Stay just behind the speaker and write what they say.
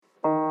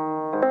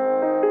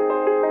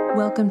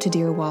Welcome to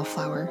Dear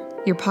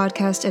Wallflower, your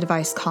podcast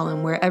advice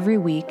column where every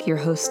week your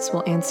hosts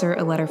will answer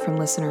a letter from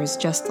listeners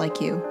just like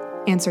you,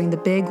 answering the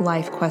big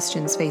life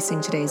questions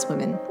facing today's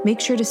women. Make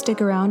sure to stick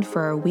around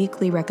for our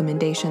weekly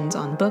recommendations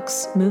on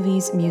books,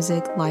 movies,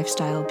 music,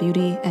 lifestyle,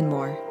 beauty, and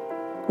more.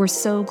 We're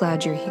so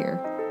glad you're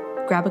here.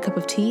 Grab a cup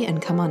of tea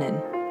and come on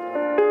in.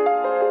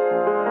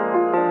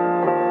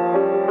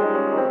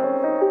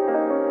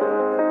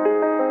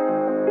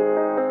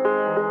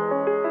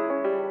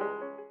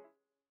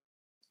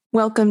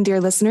 Welcome, dear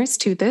listeners,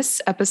 to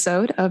this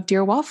episode of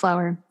Dear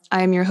Wallflower.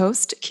 I am your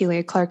host,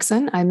 Keelia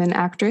Clarkson. I'm an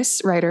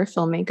actress, writer,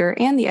 filmmaker,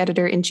 and the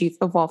editor-in-chief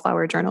of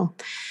Wallflower Journal.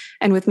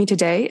 And with me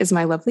today is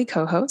my lovely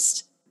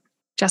co-host,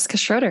 Jessica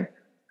Schroeder.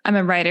 I'm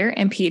a writer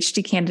and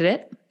PhD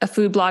candidate, a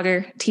food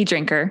blogger, tea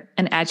drinker,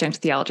 and adjunct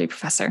theology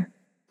professor.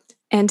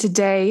 And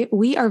today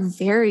we are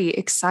very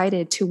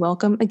excited to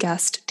welcome a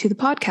guest to the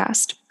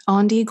podcast,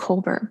 Aundi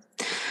Kolber.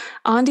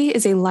 Aundi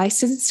is a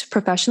licensed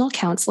professional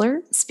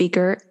counselor,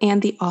 speaker,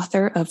 and the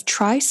author of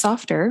Try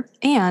Softer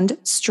and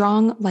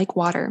Strong Like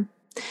Water.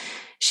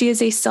 She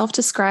is a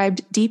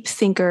self-described deep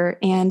thinker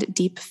and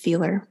deep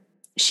feeler.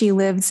 She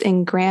lives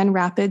in Grand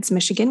Rapids,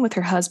 Michigan with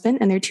her husband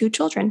and their 2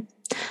 children.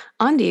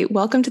 Aundi,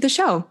 welcome to the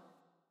show.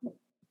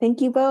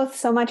 Thank you both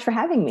so much for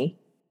having me.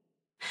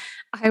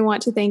 I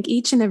want to thank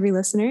each and every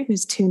listener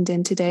who's tuned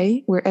in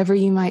today. Wherever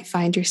you might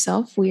find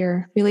yourself, we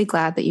are really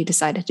glad that you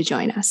decided to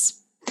join us.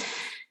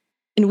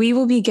 And we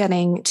will be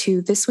getting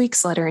to this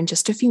week's letter in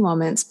just a few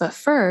moments. But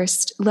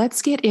first,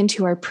 let's get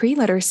into our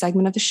pre-letter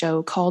segment of the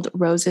show called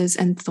Roses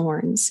and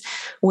Thorns,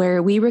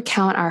 where we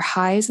recount our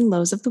highs and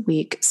lows of the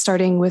week,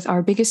 starting with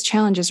our biggest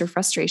challenges or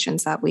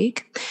frustrations that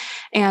week,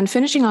 and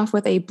finishing off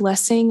with a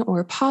blessing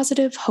or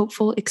positive,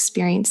 hopeful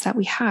experience that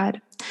we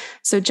had.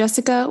 So,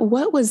 Jessica,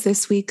 what was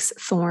this week's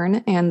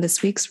thorn and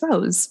this week's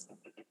rose?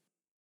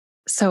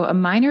 So a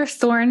minor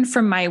thorn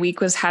from my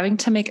week was having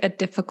to make a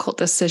difficult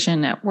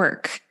decision at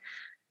work.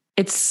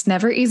 It's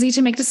never easy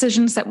to make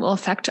decisions that will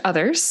affect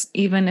others,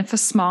 even if a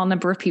small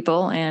number of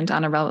people and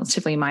on a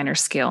relatively minor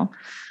scale.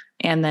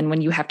 And then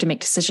when you have to make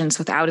decisions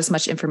without as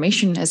much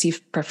information as you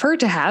prefer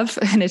to have,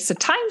 and it's a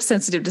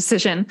time-sensitive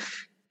decision,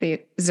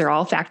 these are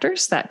all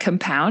factors that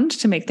compound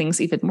to make things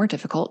even more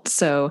difficult.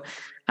 So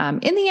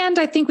in the end,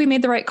 I think we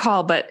made the right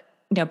call, but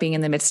being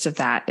in the midst of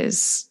that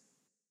is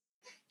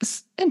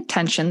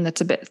intention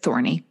that's a bit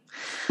thorny.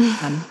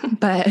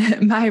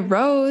 But my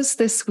rose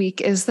this week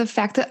is the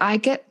fact that I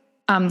got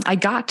to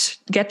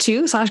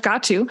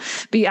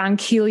be on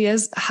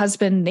Keelia's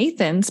husband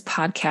Nathan's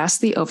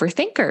podcast, The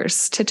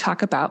Overthinkers, to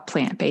talk about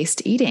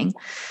plant-based eating.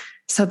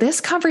 So this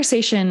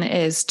conversation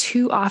is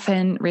too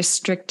often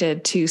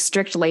restricted to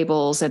strict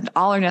labels and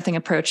all or nothing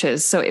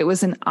approaches. So it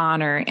was an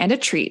honor and a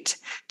treat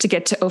to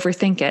get to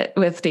overthink it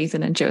with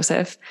Nathan and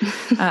Joseph.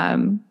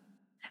 And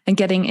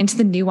getting into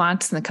the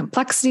nuance and the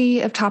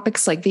complexity of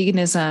topics like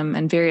veganism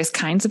and various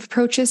kinds of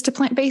approaches to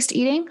plant-based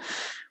eating.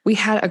 We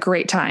had a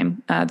great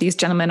time. These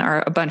gentlemen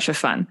are a bunch of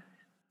fun.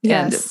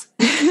 Yes.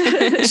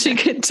 And she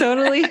could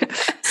totally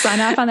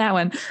sign off on that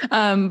one.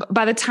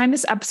 By the time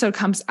this episode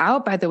comes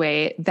out, by the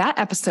way, that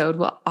episode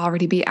will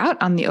already be out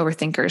on The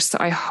Overthinkers. So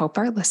I hope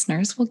our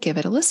listeners will give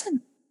it a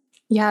listen.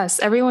 Yes.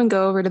 Everyone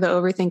go over to The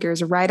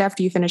Overthinkers right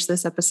after you finish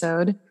this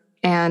episode.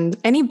 And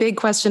any big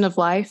question of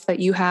life that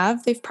you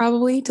have, they've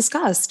probably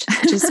discussed,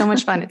 which is so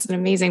much fun. It's an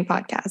amazing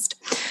podcast.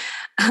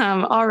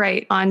 All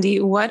right,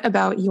 Aundi, what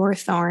about your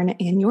thorn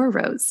and your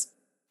rose?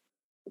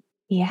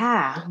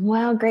 Yeah,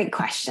 well, great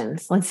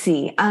questions. Let's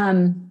see.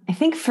 I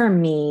think for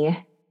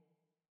me,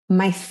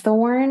 my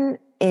thorn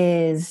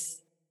is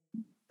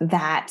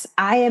that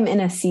I am in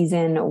a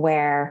season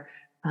where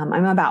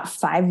I'm about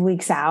 5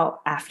 weeks out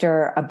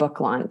after a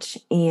book launch,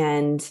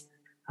 and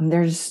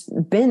there's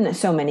been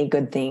so many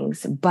good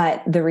things,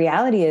 but the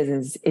reality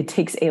is it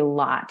takes a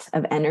lot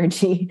of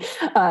energy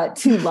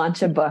to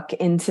launch a book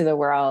into the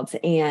world.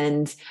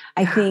 And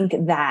I think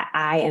that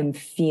I am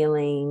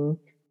feeling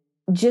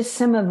just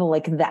some of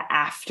the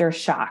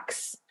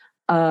aftershocks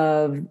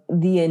of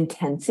the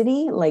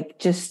intensity.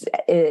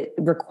 It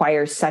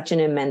requires such an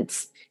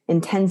immense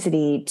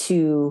intensity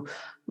to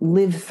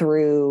live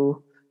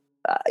through.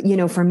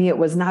 For me, it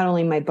was not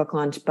only my book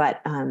launch,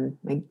 but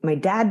my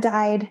dad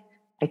died.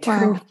 I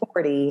turned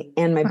 40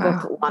 and my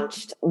book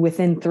launched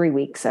within 3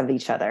 weeks of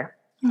each other.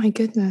 Oh my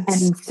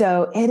goodness. And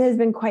so it has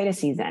been quite a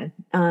season.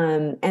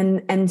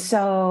 And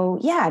so,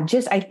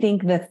 I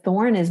think the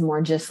thorn is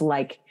more just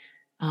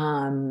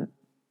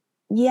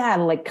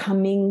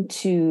coming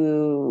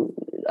to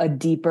a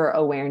deeper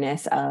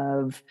awareness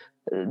of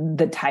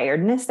the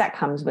tiredness that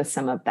comes with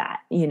some of that,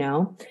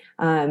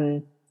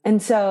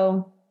 And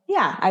so,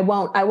 I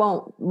won't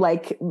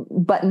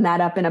button that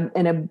up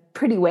in a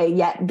pretty way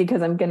yet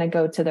because I'm going to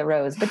go to the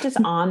rose, but just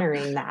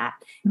honoring that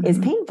is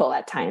painful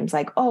at times.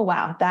 Oh,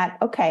 wow,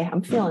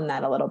 I'm feeling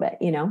that a little bit,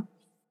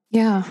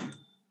 Yeah.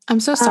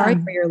 I'm so sorry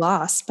for your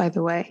loss, by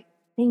the way.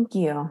 Thank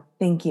you.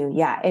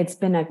 Yeah. It's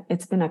been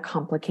a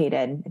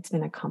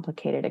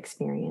complicated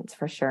experience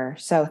for sure.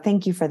 So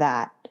thank you for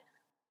that.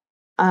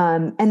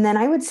 And then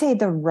I would say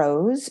the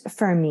rose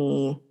for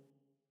me,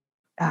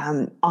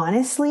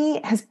 honestly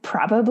has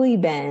probably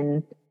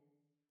been,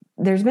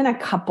 there's been a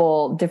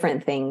couple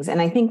different things.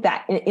 And I think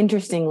that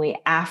interestingly,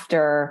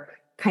 after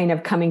kind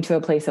of coming to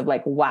a place of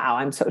like, wow,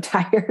 I'm so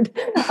tired,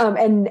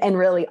 and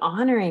really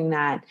honoring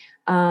that,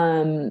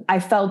 I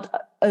felt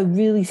a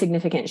really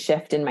significant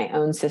shift in my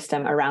own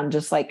system around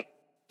just like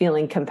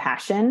feeling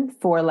compassion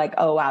for like,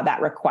 oh, wow,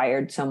 that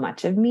required so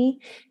much of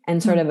me,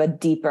 and sort of a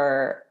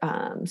deeper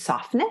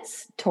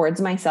softness towards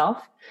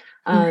myself.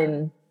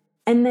 And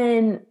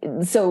then,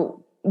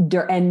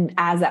 and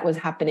as that was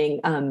happening,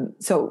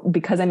 so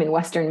because I'm in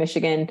Western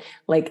Michigan,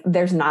 like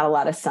there's not a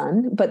lot of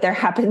sun, but there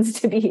happens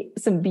to be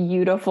some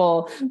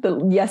beautiful,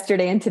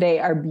 yesterday and today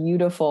are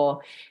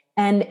beautiful.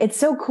 And it's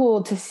so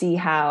cool to see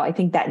how I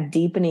think that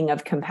deepening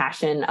of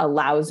compassion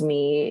allows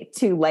me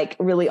to like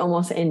really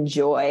almost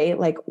enjoy,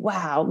 like,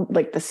 wow,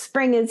 like the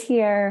spring is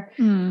here.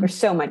 There's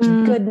so much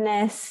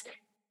goodness,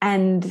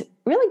 and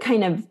really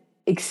kind of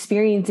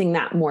experiencing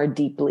that more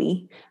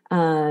deeply.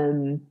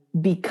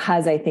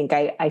 Because I think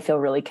I feel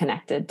really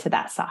connected to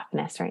that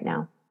softness right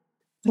now.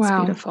 That's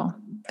beautiful.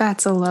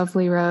 That's a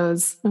lovely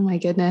rose. Oh my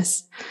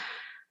goodness.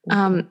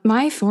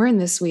 My thorn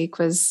this week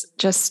was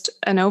just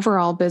an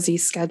overall busy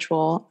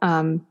schedule.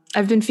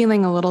 I've been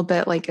feeling a little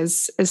bit like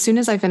as soon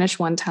as I finish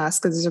one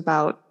task, there's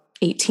about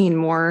 18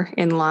 more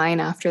in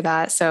line after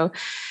that. So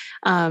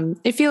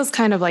it feels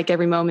kind of like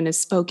every moment is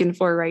spoken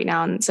for right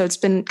now. And so it's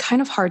been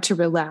kind of hard to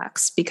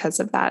relax because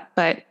of that.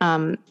 But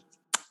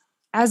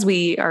as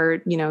we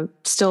are,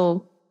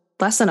 still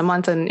less than a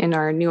month in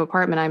our new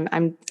apartment,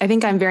 I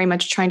think I'm very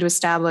much trying to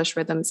establish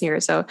rhythms here.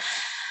 So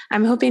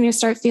I'm hoping to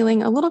start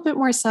feeling a little bit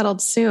more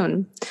settled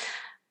soon.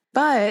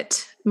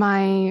 But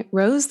my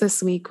rose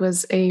this week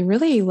was a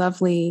really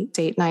lovely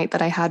date night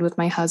that I had with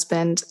my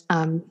husband.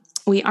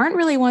 We aren't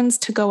really ones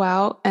to go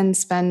out and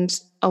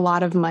spend a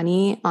lot of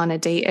money on a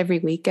date every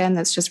weekend.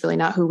 That's just really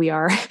not who we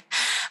are.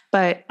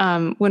 But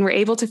when we're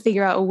able to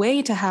figure out a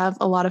way to have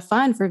a lot of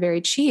fun for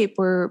very cheap,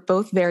 we're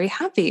both very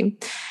happy.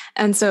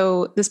 And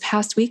so this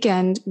past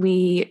weekend,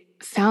 we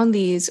found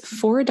these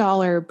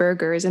 $4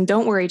 burgers. And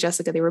don't worry,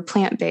 Jessica, they were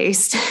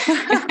plant-based.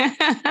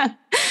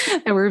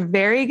 And were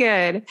very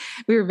good.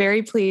 We were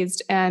very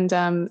pleased. And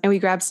we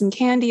grabbed some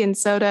candy and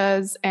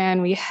sodas,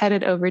 and we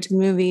headed over to the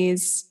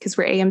movies because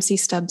we're AMC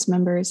Stubs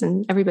members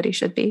and everybody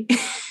should be.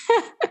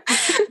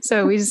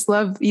 So we just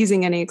love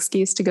using any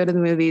excuse to go to the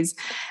movies.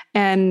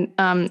 And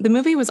the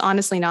movie was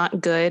honestly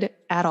not good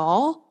at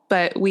all,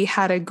 but we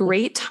had a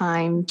great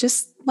time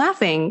just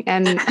laughing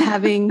and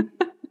having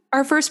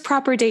our first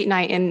proper date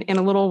night in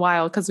a little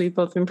while because we've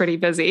both been pretty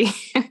busy.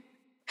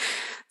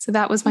 So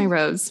that was my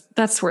rose.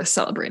 That's worth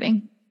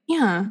celebrating.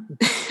 Yeah.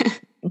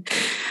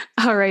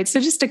 All right. So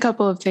just a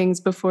couple of things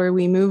before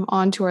we move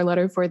on to our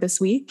letter for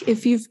this week.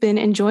 If you've been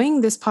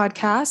enjoying this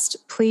podcast,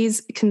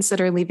 please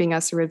consider leaving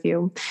us a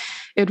review.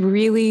 It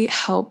really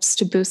helps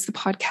to boost the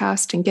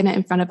podcast and get it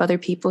in front of other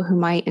people who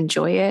might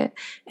enjoy it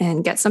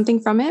and get something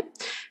from it.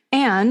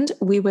 And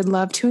we would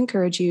love to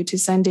encourage you to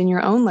send in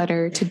your own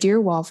letter to Dear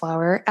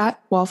Wallflower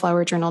at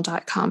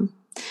wallflowerjournal.com.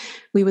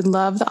 We would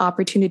love the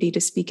opportunity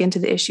to speak into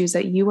the issues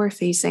that you are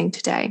facing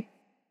today.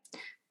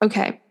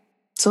 Okay,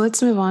 so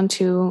let's move on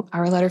to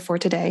our letter for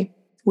today,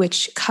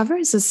 which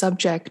covers the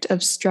subject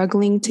of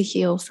struggling to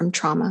heal from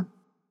trauma.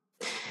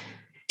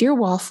 Dear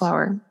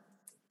Wallflower,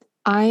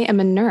 I am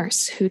a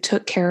nurse who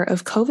took care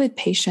of COVID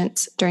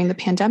patients during the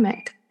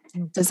pandemic.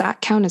 Does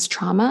that count as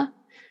trauma?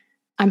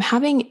 I'm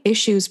having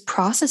issues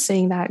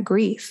processing that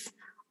grief,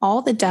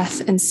 all the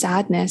death and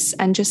sadness,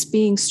 and just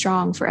being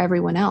strong for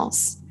everyone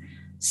else.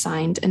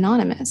 Signed,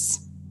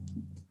 Anonymous.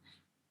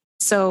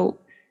 So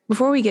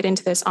before we get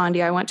into this,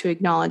 Aundi, I want to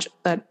acknowledge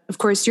that, of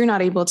course, you're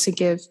not able to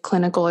give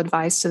clinical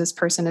advice to this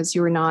person as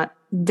you are not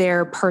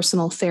their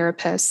personal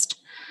therapist,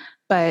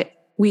 but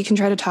we can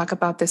try to talk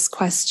about this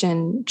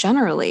question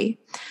generally.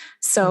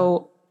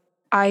 So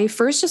I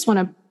first just want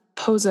to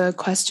pose a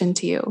question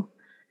to you.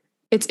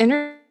 It's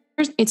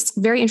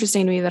very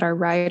interesting to me that our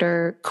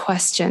writer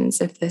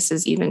questions if this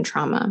is even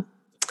trauma.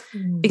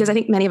 Because I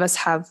think many of us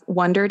have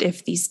wondered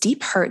if these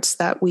deep hurts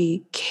that we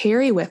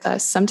carry with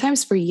us,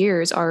 sometimes for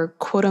years, are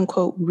quote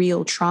unquote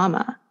real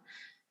trauma.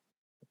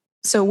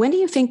 So when do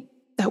you think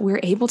that we're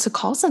able to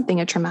call something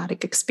a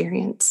traumatic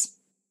experience?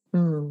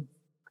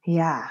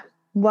 Yeah.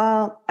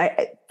 Well,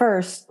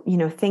 first,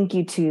 thank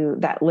you to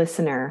that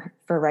listener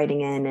for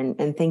writing in,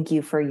 and thank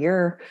you for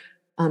your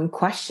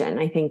question,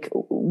 I think,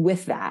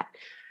 with that.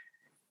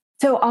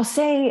 So I'll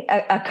say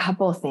a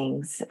couple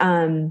things.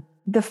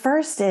 The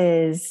first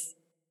is,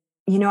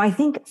 I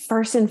think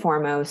first and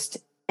foremost,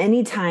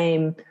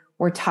 anytime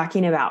we're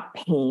talking about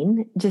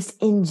pain, just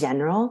in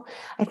general,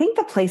 I think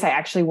the place I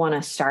actually want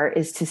to start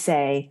is to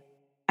say,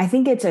 I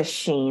think it's a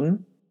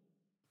shame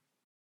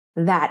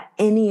that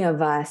any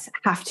of us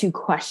have to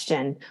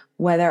question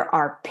whether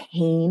our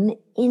pain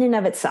in and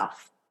of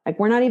itself, like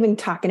we're not even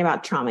talking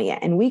about trauma yet,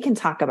 and we can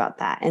talk about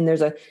that. And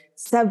there's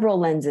several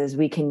lenses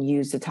we can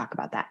use to talk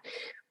about that.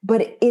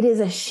 But it is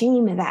a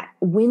shame that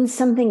when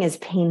something is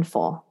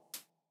painful,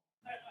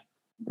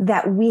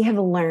 that we have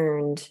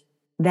learned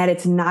that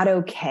it's not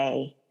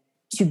okay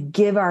to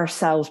give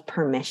ourselves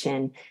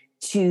permission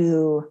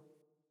to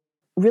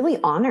really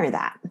honor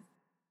that.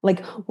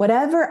 Like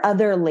whatever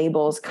other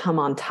labels come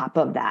on top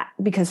of that,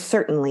 because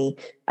certainly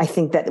I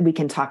think that we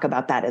can talk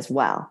about that as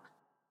well.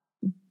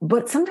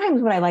 But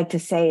sometimes what I like to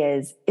say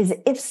is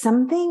if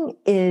something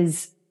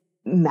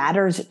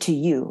matters to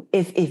you,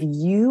 if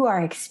you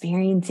are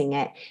experiencing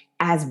it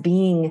as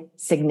being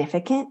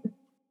significant,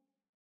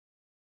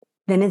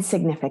 then it's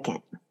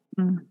significant.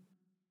 Mm.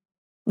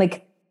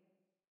 Like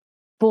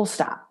full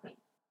stop.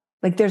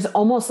 Like there's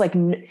almost like,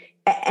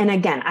 and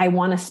again, I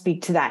want to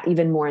speak to that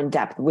even more in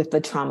depth with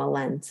the trauma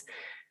lens.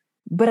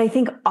 But I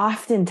think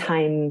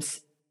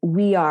oftentimes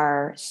we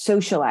are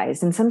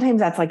socialized, and sometimes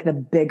that's like the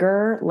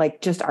bigger,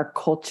 like just our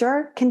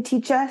culture can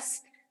teach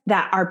us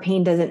that our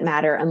pain doesn't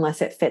matter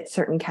unless it fits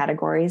certain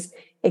categories.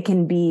 It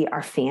can be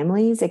our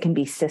families, it can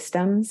be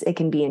systems, it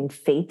can be in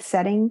faith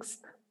settings.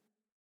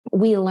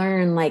 We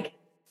learn like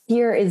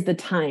here is the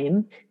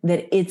time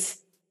that it's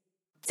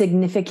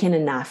significant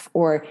enough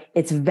or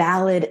it's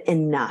valid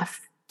enough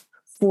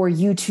for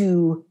you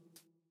to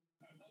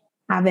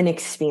have an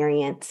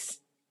experience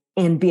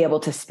and be able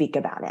to speak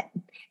about it.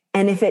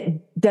 And if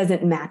it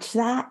doesn't match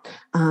that,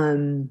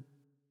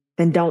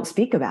 then don't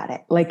speak about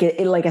it. Like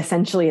like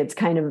essentially it's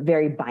kind of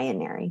very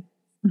binary.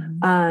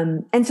 Mm-hmm.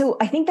 And so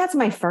I think that's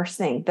my first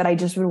thing that I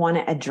just would want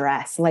to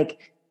address.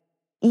 Like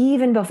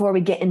even before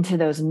we get into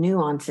those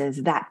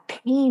nuances, that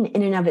pain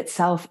in and of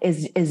itself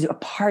is a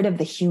part of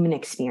the human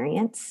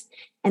experience,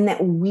 and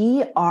that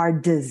we are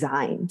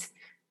designed,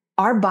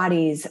 our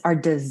bodies are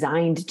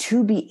designed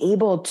to be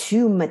able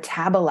to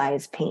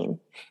metabolize pain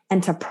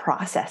and to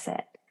process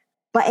it.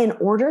 But in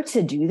order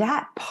to do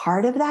that,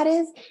 part of that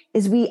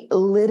is we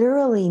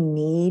literally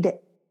need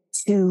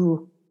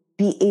to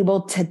be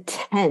able to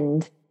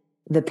tend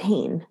the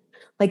pain.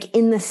 Like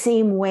in the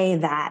same way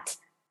that,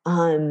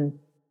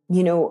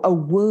 a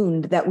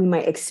wound that we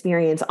might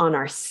experience on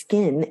our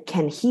skin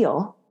can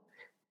heal.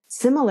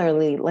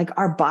 Similarly, like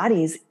our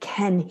bodies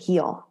can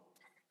heal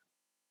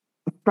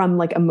from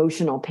like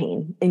emotional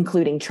pain,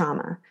 including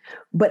trauma.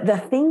 But the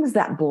things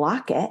that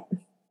block it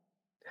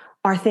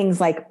are things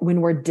like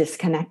when we're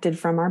disconnected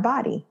from our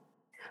body,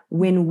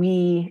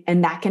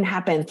 and that can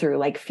happen through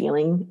like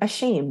feeling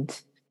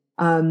ashamed.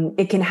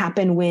 It can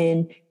happen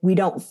when we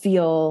don't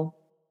feel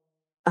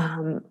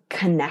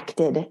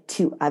connected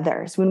to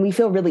others, when we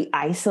feel really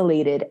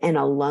isolated and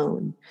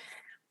alone.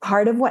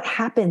 Part of what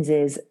happens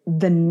is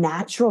the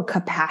natural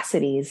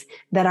capacities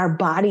that our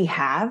body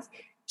have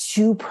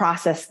to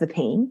process the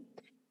pain,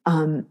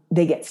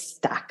 they get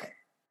stuck.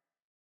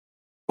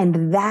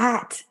 And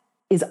that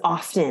is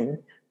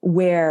often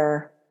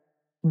where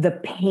the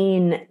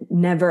pain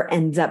never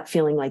ends up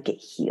feeling like it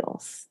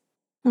heals.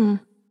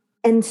 Mm.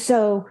 And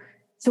so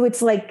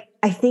it's like,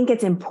 I think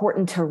it's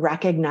important to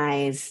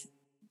recognize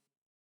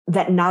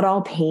that not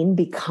all pain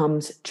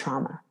becomes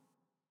trauma.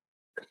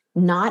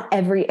 Not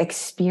every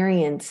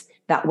experience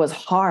that was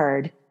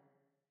hard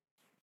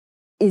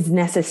is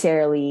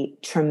necessarily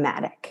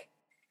traumatic.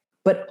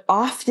 But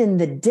often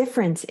the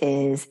difference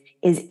is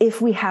if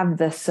we have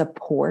the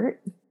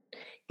support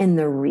and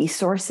the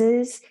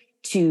resources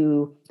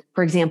to,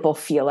 for example,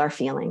 feel our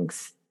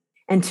feelings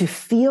and to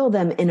feel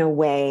them in a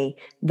way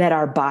that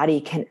our body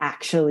can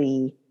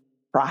actually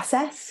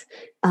process,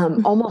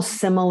 almost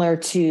similar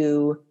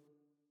to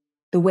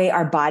the way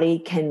our body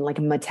can like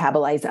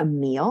metabolize a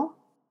meal.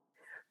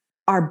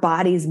 Our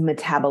bodies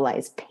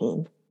metabolize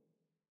pain.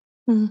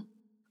 Mm.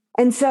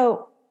 And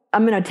so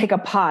I'm going to take a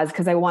pause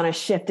because I want to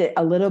shift it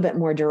a little bit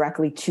more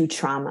directly to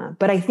trauma.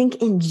 But I think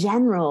in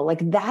general,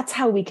 like that's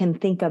how we can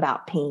think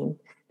about pain,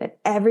 that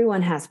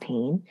everyone has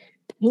pain.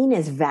 Pain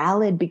is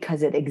valid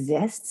because it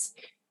exists.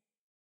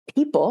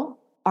 People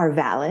are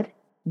valid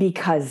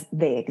because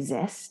they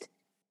exist.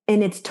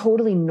 And it's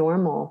totally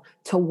normal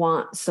to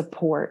want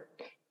support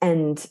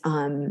and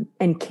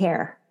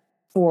care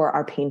for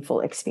our painful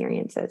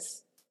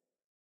experiences.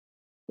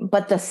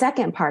 But the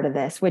second part of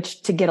this,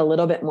 which to get a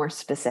little bit more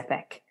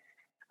specific,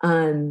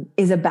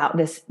 is about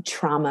this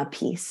trauma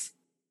piece.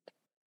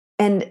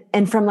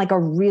 And from like a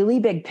really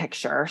big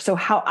picture, so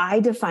how I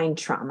define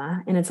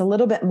trauma, and it's a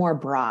little bit more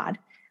broad,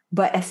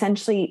 but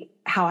essentially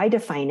how I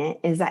define it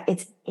is that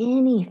it's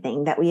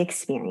anything that we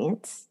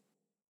experience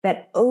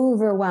that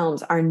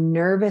overwhelms our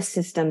nervous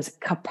system's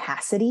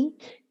capacity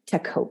to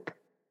cope.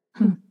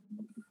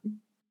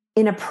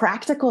 In a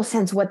practical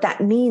sense, what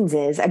that means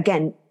is,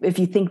 again, if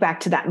you think back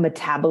to that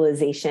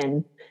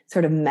metabolization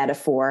sort of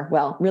metaphor,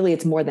 well, really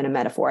it's more than a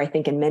metaphor. I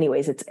think in many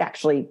ways, it's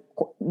actually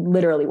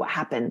literally what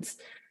happens.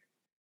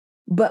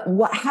 But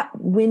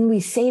when we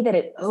say that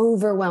it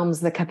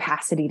overwhelms the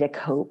capacity to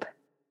cope,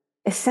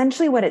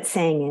 essentially what it's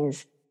saying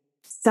is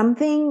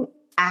something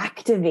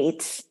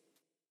activates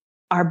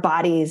our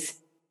body's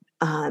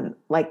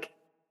like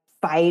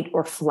fight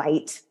or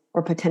flight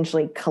or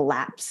potentially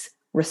collapse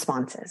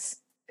responses.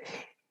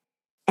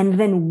 And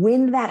then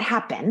when that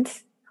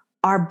happened,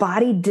 our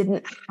body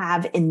didn't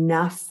have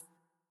enough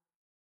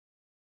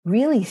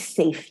really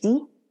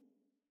safety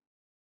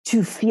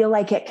to feel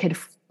like it could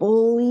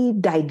fully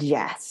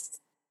digest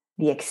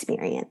the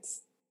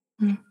experience.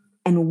 Mm.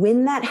 And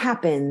when that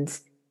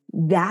happens,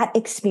 that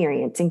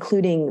experience,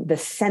 including the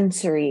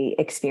sensory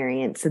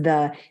experience,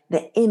 the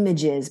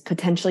images,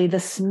 potentially the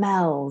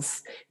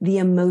smells, the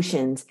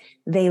emotions,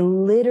 they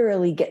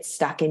literally get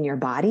stuck in your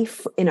body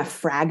in a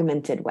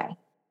fragmented way.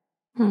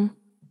 Mm.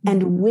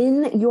 And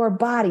when your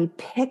body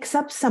picks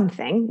up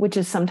something, which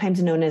is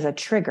sometimes known as a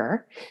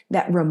trigger,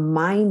 that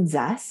reminds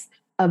us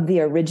of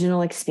the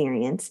original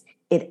experience,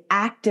 it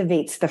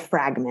activates the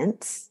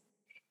fragments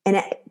and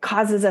it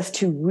causes us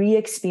to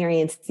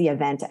re-experience the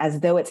event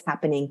as though it's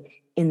happening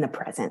in the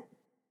present.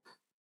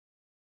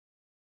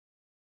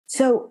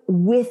 So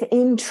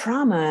within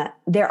trauma,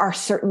 there are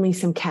certainly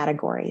some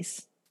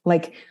categories.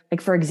 Like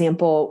for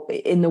example,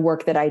 in the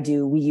work that I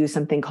do, we use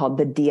something called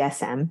the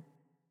DSM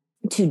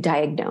to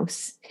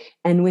diagnose.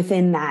 And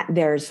within that,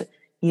 there's,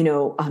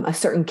 a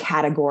certain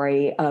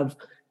category of,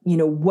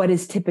 what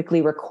is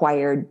typically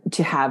required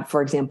to have,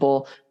 for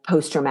example,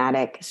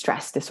 post-traumatic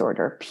stress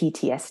disorder,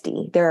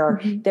 PTSD.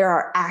 There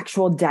are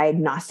actual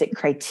diagnostic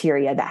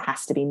criteria that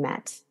has to be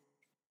met.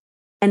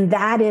 And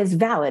that is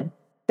valid.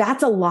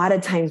 That's a lot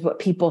of times what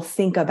people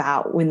think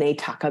about when they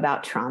talk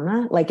about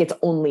trauma, like it's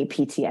only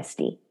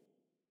PTSD.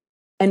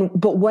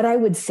 But what I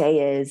would say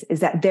is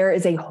that there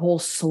is a whole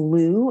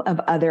slew of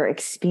other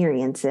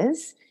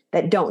experiences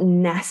that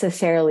don't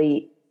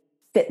necessarily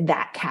fit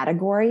that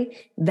category,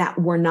 that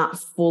were not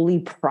fully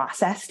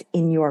processed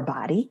in your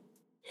body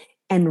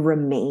and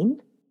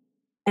remain.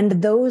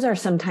 And those are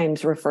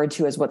sometimes referred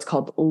to as what's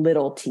called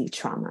little t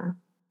trauma.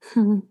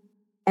 Mm-hmm.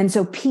 And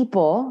so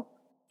people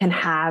can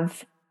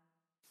have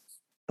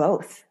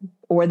both,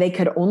 or they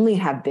could only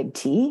have big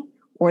T,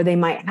 or they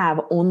might have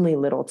only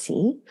little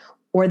t,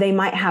 or they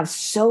might have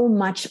so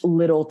much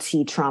little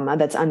t trauma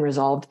that's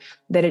unresolved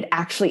that it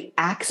actually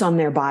acts on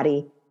their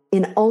body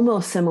in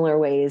almost similar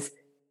ways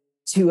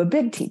to a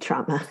big T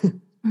trauma.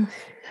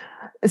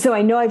 So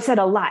I know I've said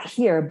a lot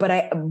here, but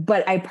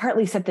I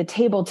partly set the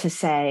table to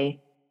say,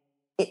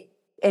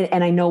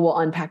 and I know we'll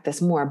unpack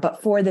this more,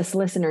 but for this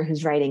listener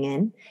who's writing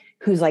in,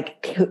 who's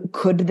like,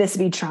 could this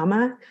be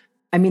trauma?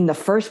 I mean, the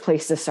first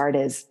place to start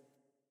is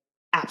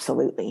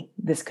absolutely,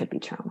 this could be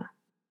trauma.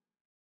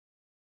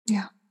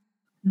 Yeah.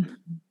 Mm-hmm.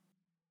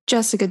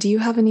 Jessica, do you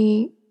have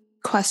any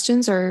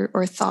questions or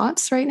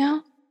thoughts right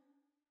now?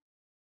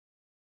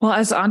 Well,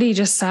 as Aundi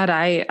just said,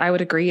 I would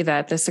agree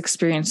that this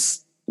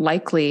experience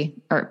likely,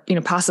 or,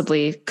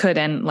 possibly could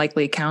and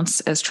likely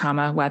counts as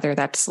trauma, whether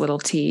that's little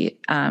t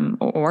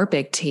or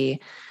big T.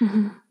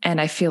 Mm-hmm.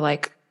 And I feel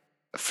like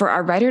for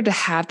our writer to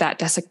have that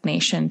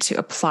designation to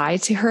apply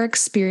to her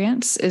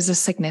experience is a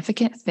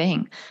significant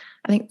thing.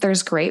 I think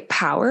there's great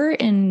power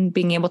in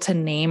being able to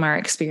name our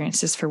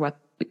experiences for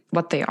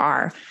what they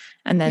are.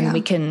 And then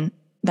we can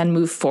then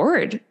move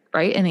forward,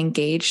 right? And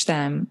engage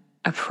them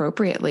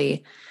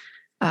appropriately.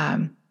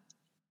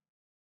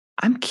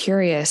 I'm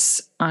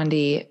curious,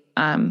 Aundi.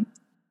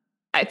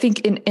 I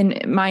think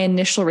in my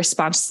initial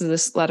response to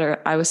this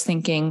letter, I was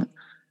thinking,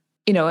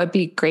 it'd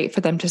be great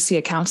for them to see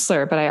a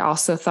counselor, but I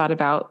also thought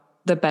about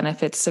the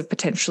benefits of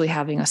potentially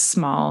having a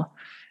small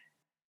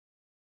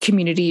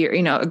community or,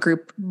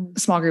 a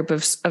small group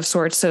of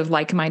sorts of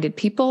like-minded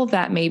people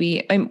that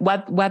maybe,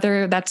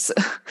 whether that's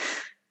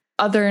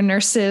other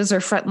nurses or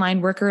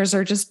frontline workers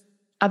or just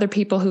other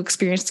people who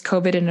experienced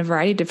COVID in a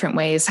variety of different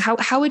ways.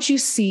 How would you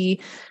see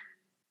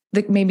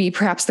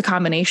perhaps the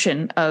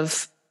combination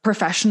of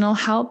professional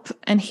help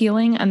and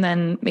healing, and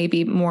then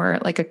maybe more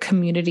like a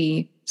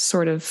community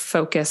sort of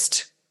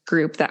focused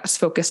group that's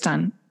focused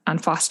on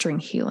fostering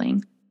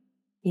healing?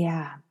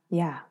 Yeah.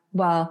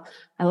 Well,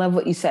 I love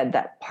what you said,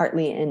 that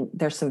partly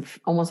there's some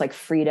almost like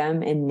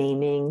freedom in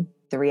naming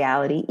the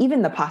reality,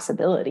 even the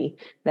possibility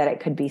that it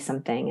could be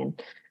something.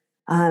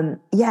 And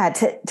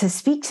to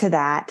speak to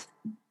that,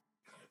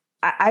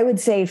 I would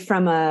say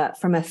from a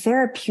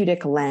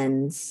therapeutic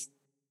lens,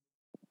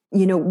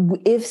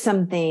 if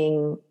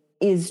something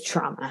is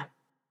trauma,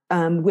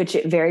 which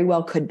it very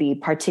well could be,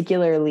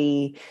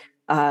 particularly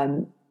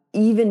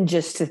even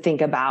just to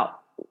think about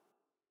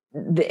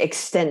the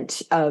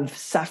extent of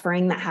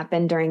suffering that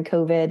happened during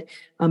COVID,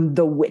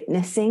 the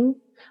witnessing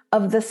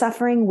of the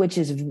suffering, which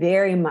is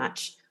very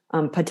much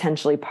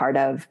potentially part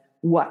of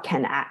what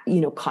can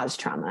cause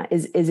trauma,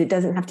 is it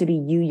doesn't have to be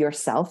you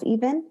yourself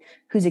even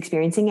who's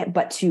experiencing it,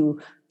 but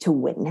to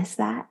witness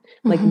that,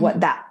 like what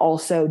that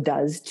also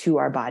does to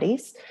our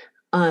bodies.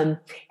 And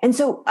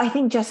so I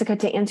think, Jessica,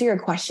 to answer your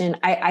question,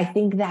 I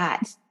think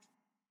that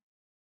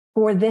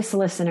for this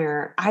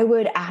listener, I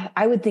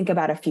would think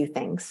about a few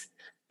things.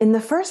 And the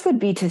first would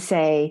be to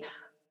say,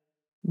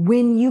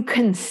 when you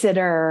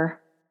consider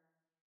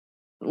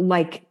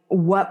like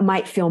what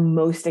might feel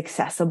most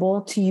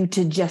accessible to you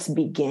to just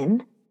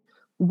begin,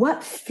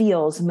 what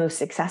feels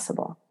most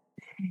accessible?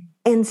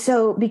 And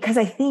so, because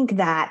I think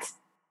that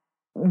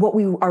what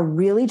we are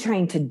really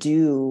trying to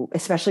do,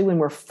 especially when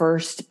we're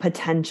first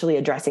potentially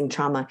addressing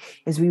trauma,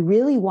 is we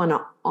really want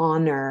to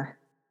honor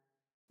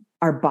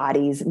our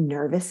body's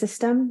nervous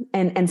system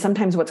and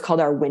sometimes what's called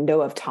our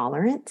window of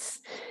tolerance.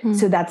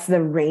 So that's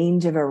the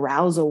range of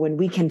arousal when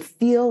we can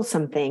feel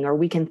something or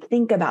we can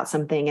think about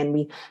something and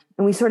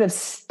we sort of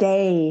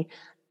stay,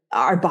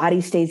 our body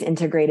stays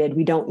integrated.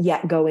 We don't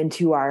yet go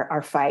into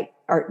our fight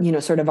or,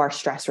 sort of our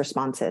stress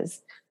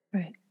responses.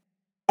 Right.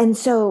 And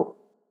so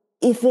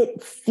if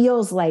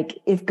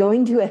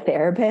going to a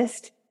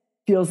therapist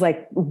feels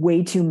like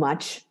way too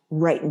much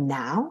right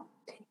now,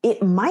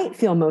 it might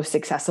feel most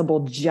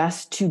accessible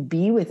just to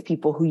be with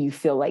people who you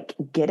feel like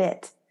get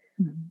it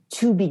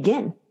to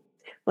begin.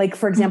 Like,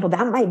 for example,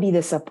 that might be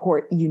the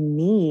support you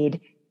need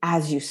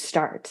as you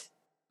start.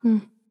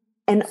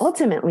 And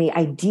ultimately,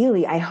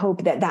 ideally, I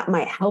hope that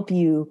might help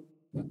you.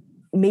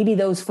 Maybe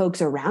those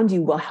folks around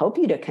you will help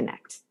you to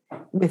connect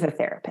with a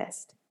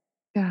therapist.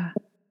 Yeah.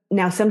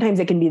 Now, sometimes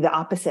it can be the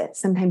opposite.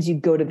 Sometimes you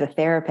go to the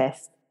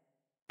therapist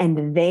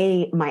and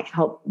they might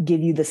help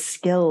give you the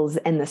skills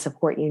and the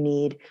support you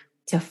need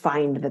to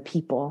find the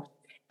people.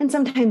 And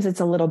sometimes it's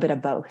a little bit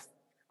of both.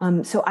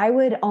 So I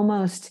would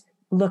almost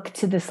look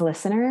to this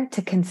listener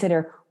to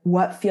consider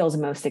what feels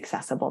most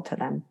accessible to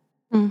them.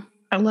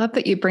 I love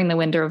that you bring the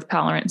window of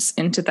tolerance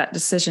into that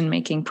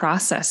decision-making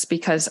process,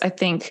 because I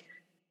think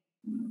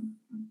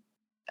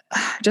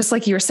just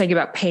like you were saying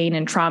about pain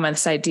and trauma,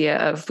 this idea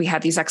of we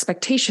have these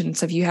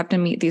expectations of you have to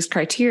meet these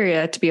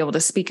criteria to be able to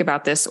speak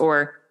about this,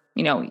 or,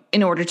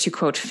 in order to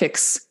quote,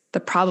 fix the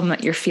problem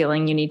that you're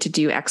feeling, you need to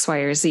do X, Y,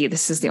 or Z.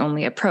 This is the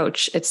only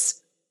approach.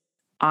 It's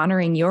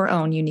honoring your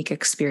own unique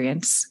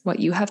experience,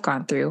 what you have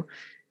gone through,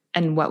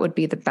 and what would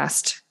be the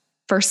best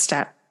first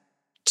step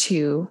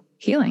to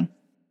healing.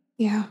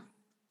 Yeah.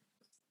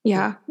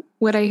 Yeah.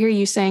 What I hear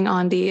you saying,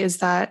 Aundi, is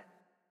that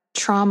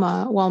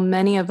trauma, while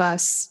many of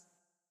us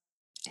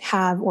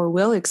have or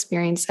will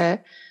experience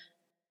it,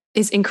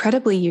 is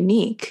incredibly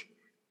unique.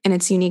 And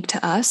it's unique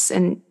to us,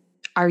 and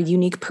our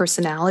unique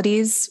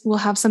personalities will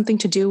have something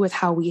to do with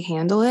how we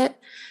handle it.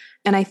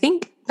 And I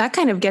think that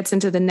kind of gets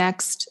into the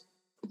next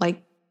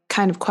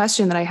kind of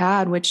question that I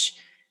had, which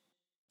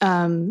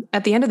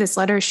at the end of this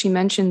letter, she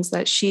mentions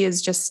that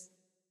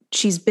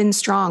she's been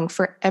strong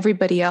for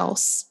everybody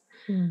else.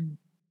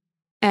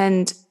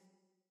 And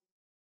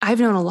I've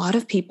known a lot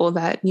of people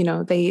that,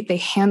 they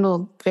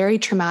handle very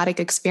traumatic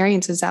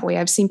experiences that way.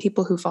 I've seen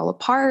people who fall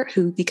apart,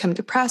 who become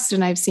depressed,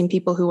 and I've seen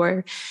people who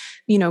are,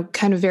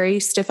 kind of very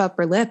stiff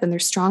upper lip and they're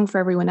strong for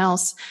everyone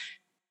else.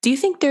 Do you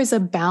think there's a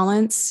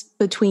balance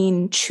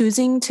between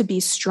choosing to be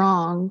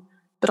strong,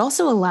 but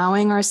also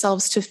allowing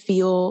ourselves to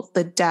feel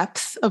the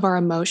depth of our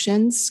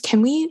emotions?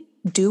 Can we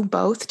do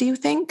both, do you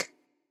think?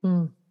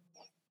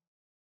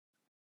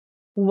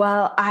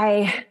 Well,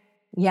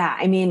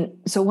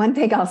 so one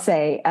thing I'll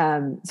say,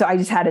 so I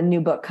just had a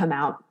new book come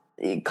out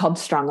called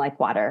Strong Like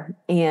Water.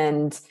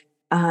 And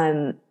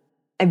I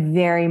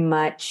very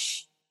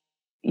much,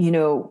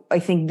 I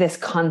think this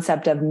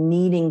concept of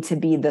needing to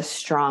be the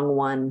strong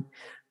one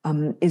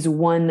is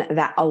one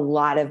that a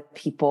lot of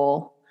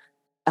people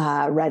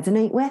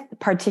resonate with,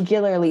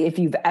 particularly if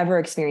you've ever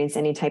experienced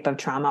any type of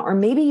trauma, or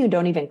maybe you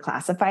don't even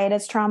classify it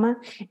as trauma.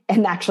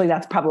 And actually,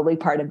 that's probably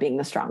part of being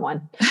the strong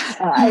one,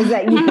 is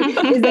that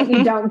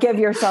you don't give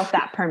yourself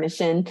that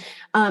permission.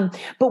 But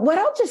what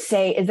I'll just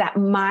say is that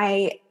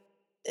my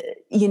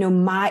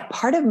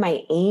part of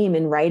my aim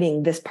in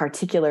writing this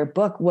particular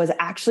book was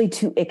actually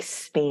to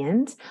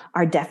expand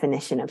our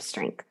definition of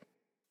strength.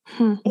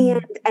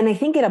 And I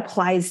think it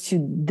applies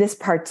to this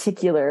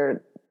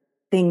particular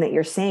thing that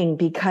you're saying,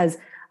 because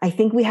I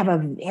think we have a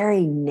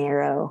very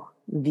narrow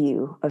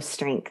view of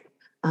strength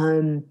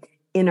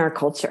in our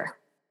culture.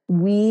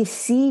 We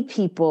see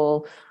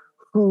people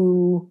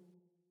who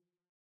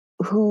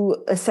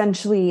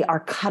essentially are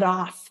cut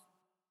off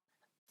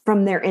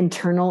from their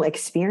internal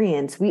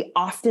experience. We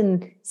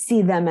often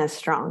see them as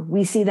strong.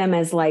 We see them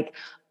as like,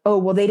 oh,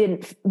 well, they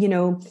didn't,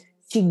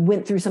 she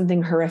went through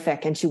something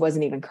horrific and she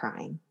wasn't even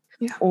crying.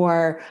 Yeah.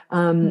 Or,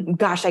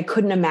 gosh, I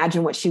couldn't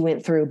imagine what she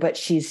went through, but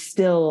she's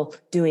still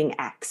doing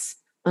X.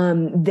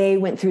 They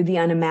went through the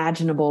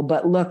unimaginable,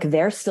 but look,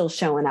 they're still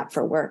showing up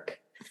for work,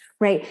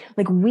 right?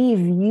 Like, we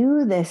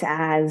view this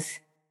as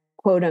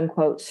quote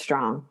unquote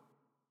strong.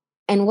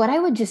 And what I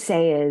would just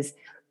say is,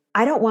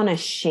 I don't want to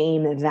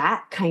shame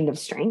that kind of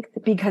strength,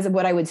 because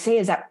what I would say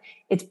is that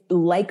it's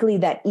likely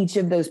that each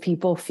of those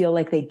people feel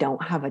like they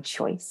don't have a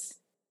choice.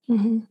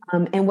 And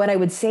what I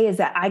would say is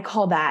that I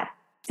call that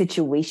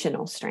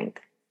situational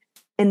strength.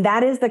 And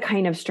that is the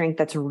kind of strength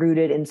that's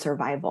rooted in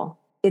survival.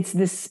 It's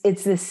this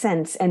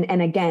sense.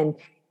 And again,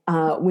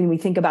 when we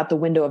think about the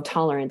window of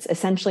tolerance,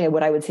 essentially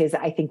what I would say is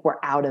that I think we're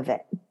out of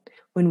it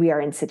when we are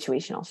in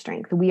situational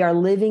strength. We are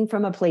living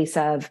from a place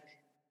of,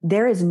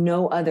 there is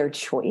no other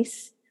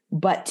choice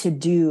but to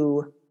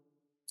do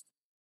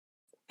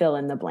fill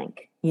in the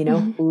blank,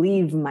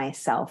 leave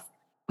myself,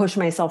 push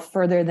myself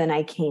further than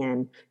I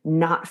can,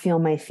 not feel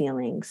my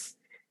feelings,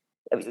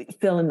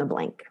 fill in the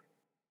blank.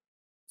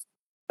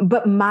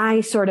 But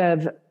my sort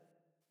of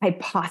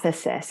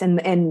hypothesis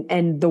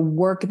and the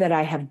work that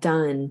I have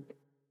done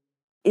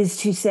is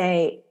to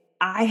say,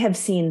 I have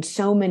seen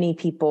so many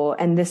people,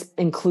 and this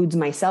includes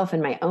myself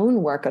in my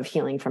own work of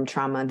healing from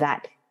trauma,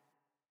 that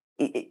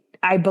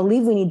I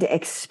believe we need to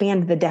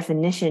expand the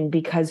definition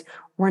because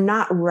we're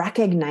not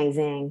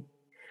recognizing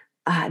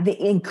the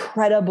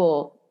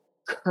incredible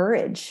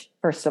courage,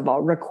 first of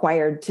all,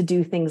 required to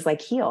do things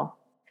like heal,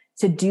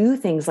 to do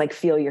things like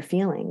feel your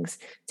feelings,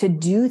 to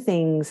do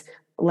things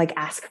like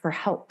ask for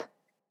help,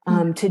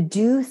 to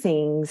do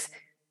things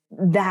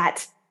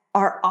that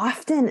are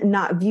often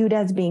not viewed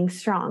as being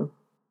strong,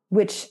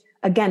 which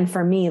again,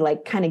 for me,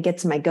 like kind of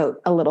gets my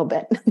goat a little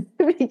bit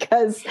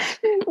because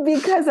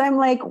I'm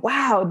like,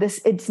 wow,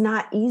 it's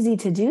not easy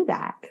to do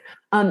that.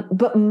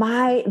 But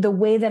the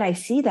way that I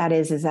see that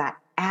is that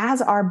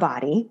as our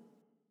body,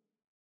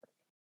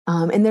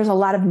 and there's a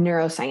lot of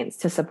neuroscience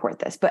to support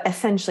this, but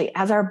essentially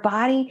as our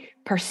body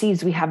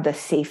perceives we have the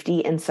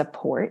safety and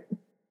support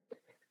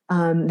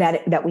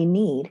that we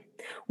need,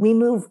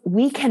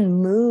 we can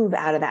move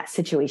out of that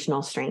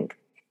situational strength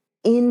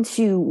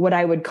into what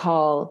I would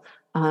call,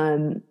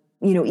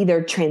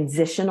 either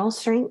transitional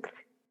strength.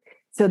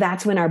 So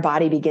that's when our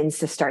body begins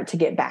to start to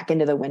get back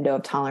into the window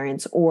of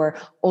tolerance, or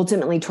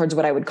ultimately towards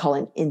what I would call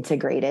an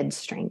integrated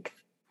strength.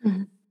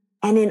 Mm-hmm.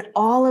 And in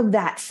all of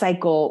that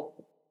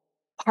cycle,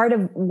 part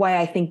of why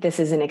I think this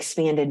is an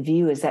expanded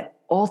view is that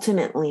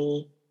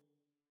ultimately,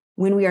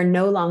 when we are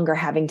no longer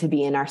having to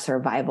be in our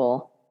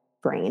survival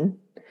brain,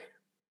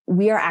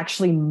 we are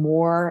actually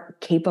more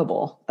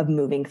capable of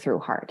moving through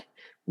hard.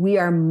 We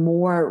are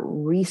more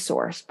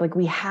resourced, like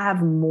we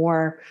have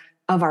more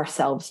of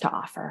ourselves to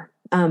offer.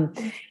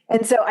 And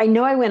so I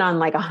know I went on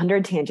like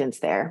 100 tangents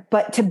there,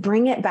 but to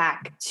bring it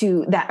back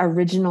to that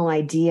original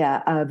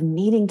idea of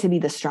needing to be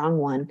the strong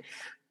one,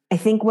 I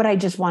think what I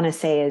just want to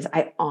say is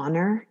I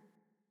honor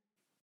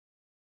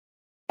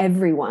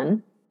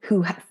everyone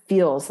who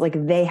feels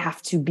like they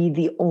have to be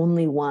the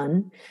only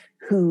one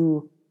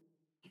who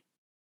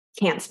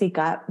can't speak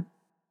up,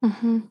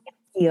 can't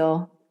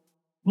feel,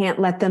 can't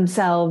let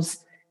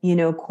themselves,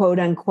 quote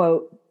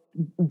unquote,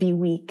 be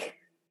weak.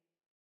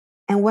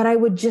 And what I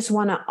would just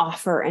want to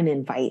offer and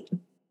invite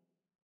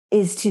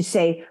is to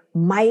say,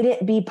 might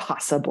it be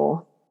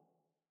possible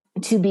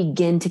to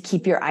begin to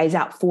keep your eyes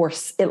out for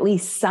at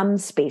least some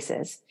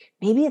spaces?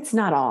 Maybe it's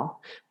not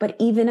all, but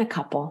even a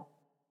couple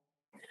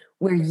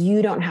where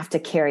you don't have to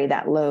carry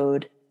that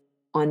load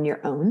on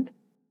your own,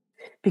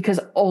 because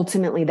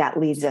ultimately that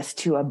leads us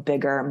to a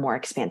bigger, more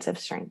expansive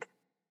strength.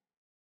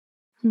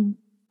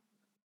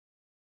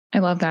 I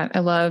love that. I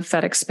love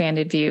that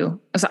expanded view.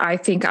 So I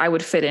think I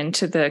would fit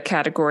into the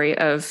category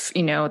of,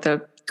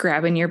 the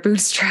grabbing your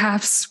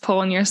bootstraps,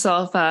 pulling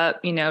yourself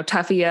up,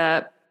 toughy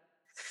up,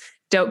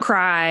 don't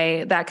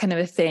cry, that kind of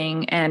a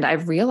thing. And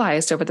I've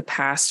realized over the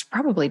past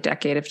probably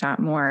decade, if not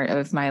more,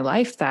 of my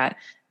life that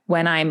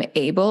when I'm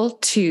able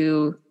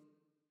to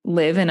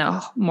live in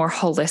a more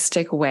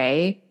holistic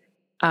way,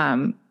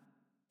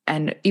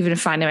 and even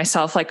finding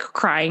myself like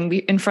crying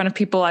in front of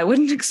people I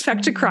wouldn't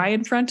expect to cry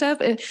in front of,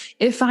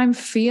 if I'm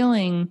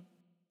feeling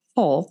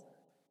whole,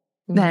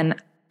 then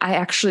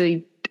I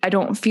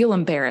don't feel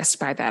embarrassed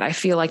by that. I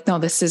feel like, no,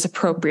 this is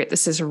appropriate.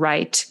 This is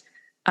right.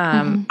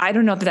 I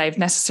don't know that I've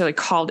necessarily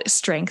called it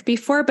strength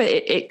before, but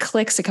it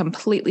clicks. It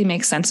completely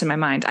makes sense in my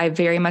mind. I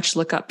very much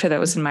look up to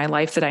those in my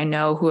life that I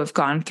know who have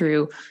gone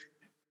through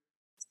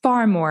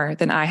far more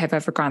than I have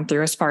ever gone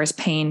through as far as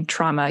pain,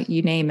 trauma,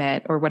 you name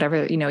it, or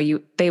whatever,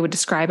 they would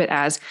describe it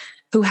as,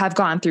 who have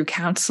gone through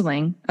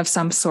counseling of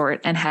some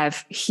sort and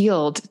have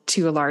healed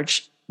to a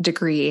large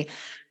degree.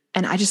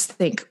 And I just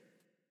think,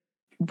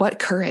 what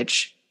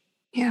courage,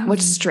 what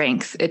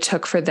strength it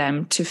took for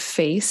them to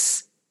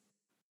face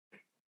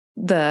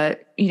the,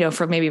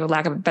 for maybe a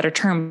lack of a better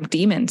term,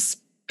 demons,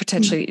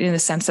 potentially, in the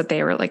sense that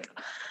they were like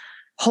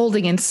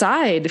holding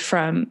inside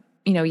from,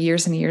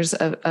 years and years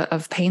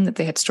of pain that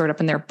they had stored up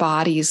and their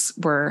bodies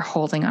were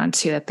holding on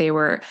to, that they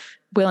were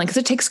willing, because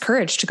it takes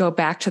courage to go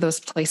back to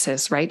those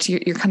places, right?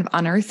 You're kind of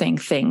unearthing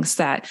things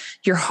that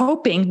you're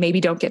hoping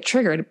maybe don't get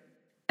triggered.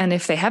 And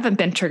if they haven't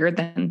been triggered,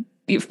 then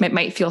it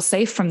might feel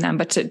safe from them,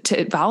 but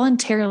to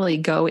voluntarily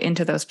go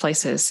into those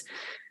places,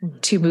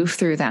 to move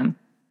through them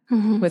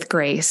with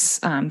grace,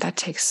 that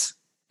takes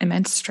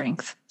immense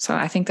strength. So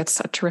I think that's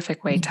a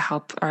terrific way to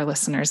help our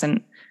listeners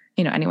and,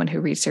 anyone who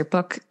reads your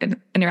book and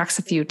interacts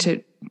with you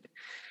to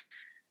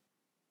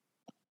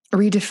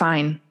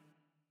redefine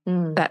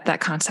that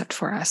concept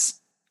for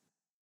us.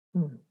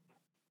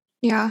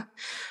 Yeah.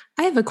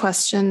 I have a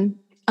question.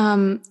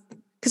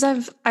 Cause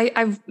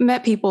I've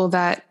met people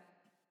that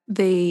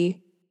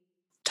they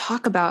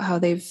talk about how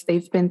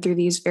they've been through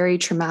these very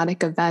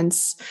traumatic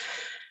events,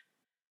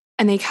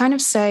 and they kind of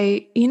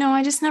say,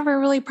 I just never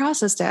really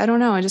processed it. I don't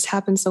know. It just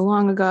happened so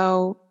long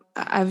ago.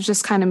 I've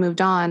just kind of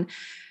moved on.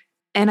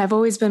 And I've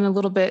always been a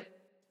little bit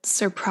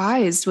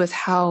surprised with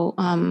how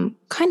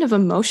kind of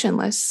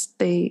emotionless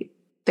they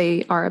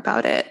are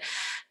about it.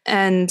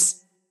 And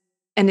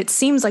it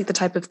seems like the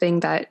type of thing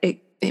that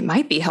it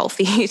might be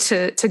healthy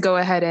to go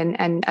ahead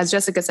and, as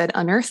Jessica said,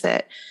 unearth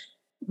it.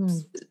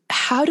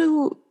 How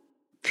do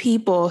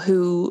people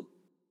who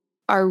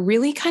are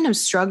really kind of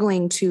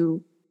struggling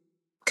to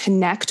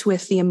connect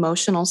with the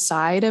emotional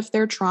side of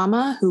their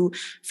trauma, who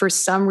for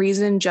some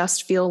reason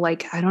just feel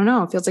like, I don't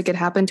know, it feels like it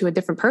happened to a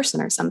different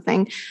person or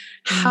something.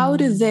 How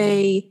do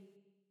they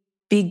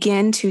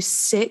begin to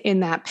sit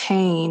in that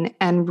pain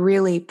and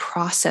really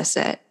process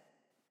it?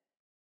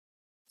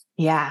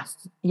 Yeah.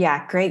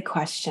 Yeah. Great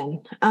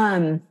question.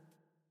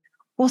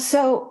 Well,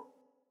 so,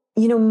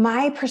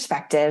 my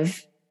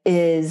perspective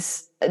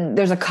is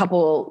there's a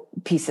couple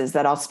pieces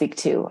that I'll speak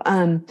to.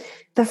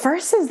 The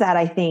first is that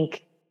I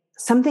think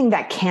something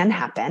that can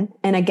happen,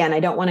 and again, I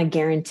don't want to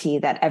guarantee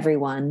that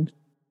everyone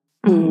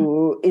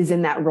who is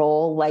in that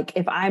role, like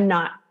if I'm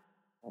not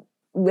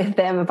with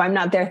them, if I'm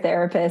not their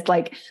therapist,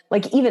 like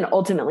even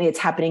ultimately it's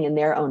happening in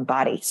their own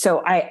body.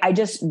 So I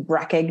just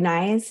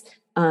recognize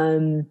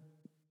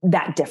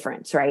that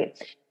difference, right?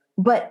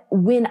 But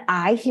when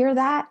I hear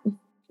that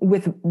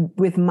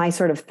with my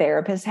sort of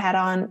therapist hat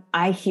on,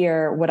 I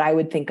hear what I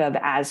would think of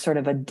as sort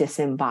of a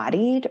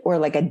disembodied or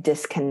like a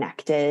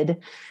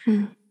disconnected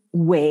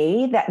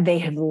way that they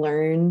have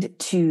learned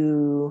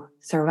to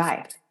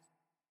survive.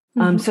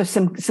 So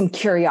some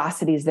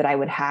curiosities that I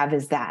would have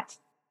is that,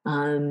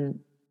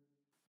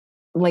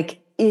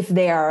 like if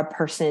they are a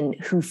person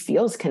who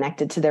feels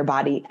connected to their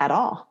body at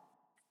all,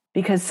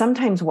 because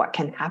sometimes what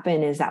can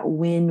happen is that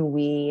when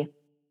we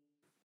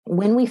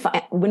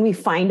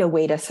find a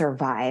way to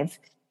survive,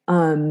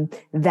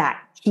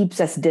 that keeps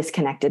us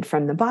disconnected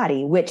from the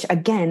body, which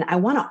again, I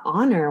want to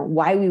honor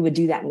why we would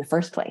do that in the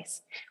first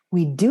place.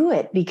 We do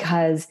it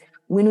because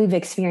when we've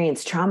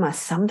experienced trauma,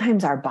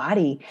 sometimes our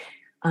body,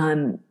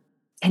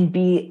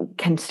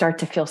 can start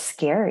to feel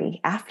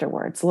scary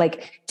afterwards,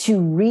 like to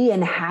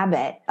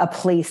re-inhabit a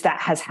place that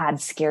has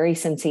had scary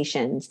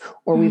sensations,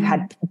 or we've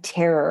had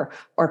terror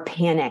or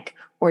panic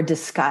or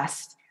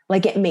disgust.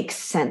 Like it makes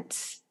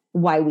sense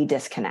why we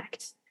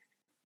disconnect.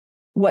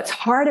 What's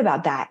hard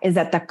about that is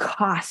that the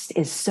cost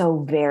is so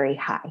very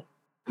high.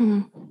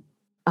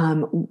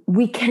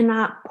 We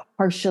cannot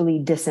partially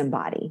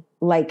disembody.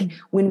 Like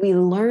when we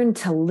learn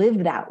to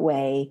live that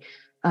way,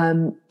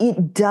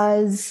 it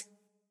does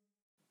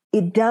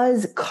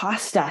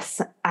cost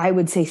us, I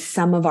would say,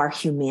 some of our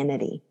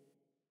humanity.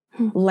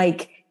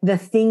 Like the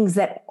things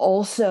that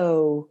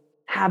also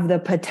have the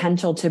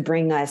potential to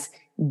bring us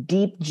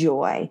deep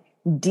joy,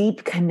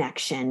 deep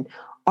connection,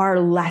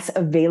 are less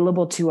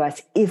available to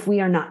us if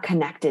we are not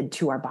connected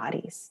to our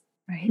bodies.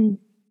 Right.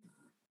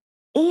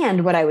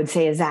 And what I would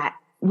say is that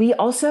we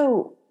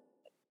also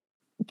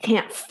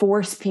can't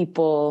force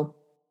people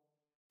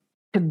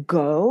to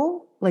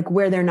go like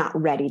where they're not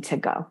ready to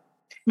go.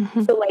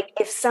 So like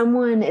if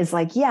someone is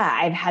like, yeah,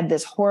 I've had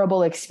this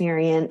horrible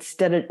experience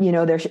that,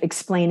 they're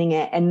explaining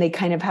it and they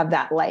kind of have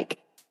that like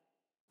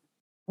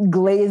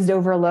glazed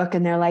over look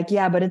and they're like,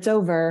 yeah, but it's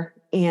over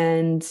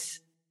and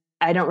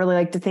I don't really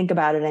like to think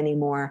about it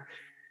anymore.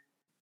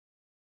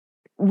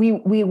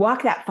 We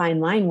walk that fine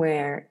line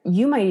where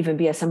you might even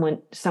be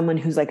someone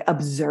who's like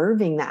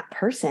observing that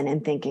person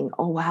and thinking,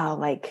 oh, wow,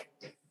 like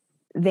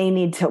they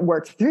need to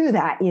work through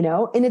that,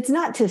 and it's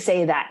not to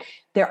say that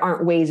there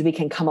aren't ways we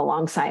can come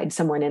alongside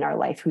someone in our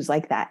life who's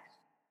like that.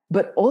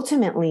 But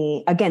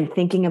ultimately, again,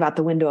 thinking about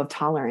the window of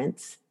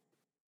tolerance,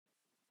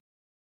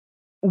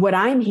 what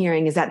I'm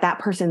hearing is that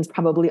person's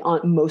probably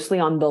mostly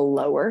on the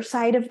lower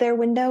side of their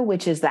window,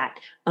 which is that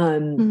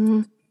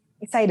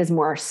side is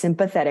more our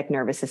sympathetic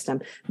nervous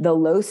system. The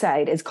low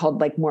side is called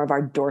like more of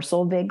our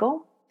dorsal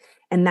vagal.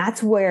 And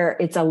that's where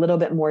it's a little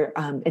bit more,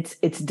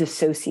 it's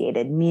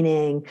dissociated,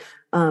 meaning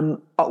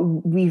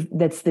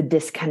that's the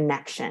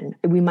disconnection.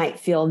 We might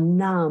feel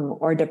numb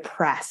or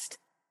depressed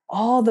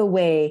all the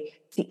way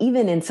to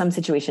even in some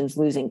situations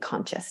losing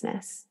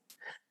consciousness.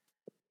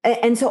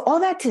 And so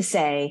all that to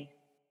say,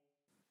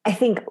 I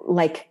think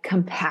like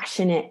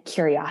compassionate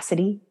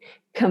curiosity,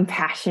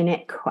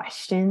 compassionate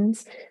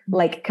questions,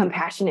 like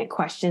compassionate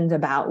questions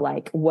about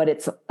like what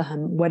it's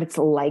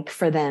like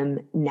for them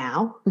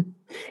now,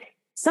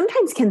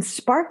 sometimes can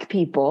spark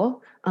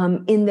people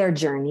in their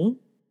journey.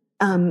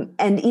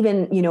 And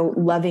even,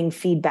 loving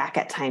feedback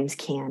at times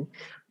can,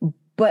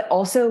 but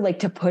also like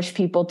to push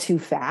people too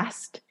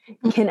fast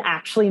can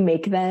actually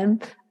make them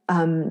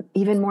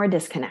even more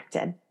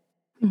disconnected.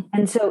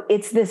 And so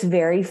it's this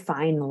very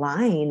fine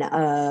line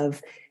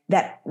of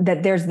that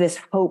there's this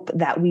hope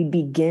that we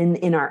begin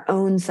in our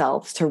own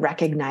selves to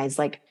recognize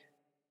like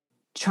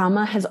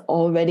trauma has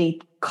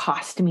already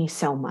cost me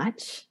so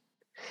much.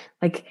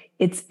 Like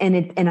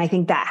and I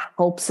think that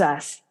helps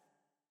us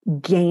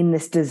gain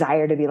this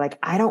desire to be like,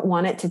 I don't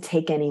want it to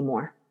take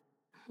anymore.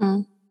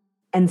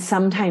 And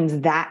sometimes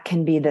that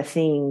can be the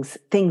things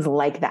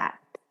like that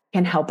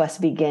can help us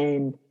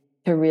begin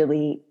to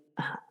really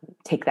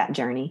take that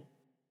journey.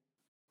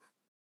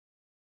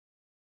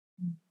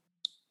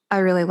 I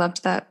really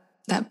loved that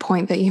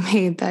point that you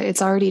made, that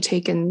it's already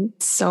taken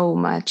so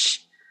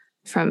much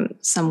from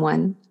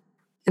someone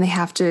and they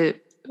have to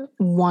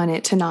want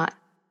it to not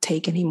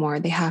take anymore.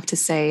 They have to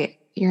say,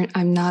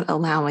 I'm not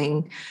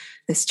allowing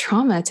this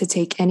trauma to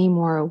take any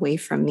more away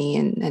from me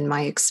and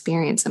my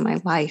experience in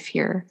my life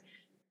here.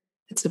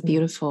 It's a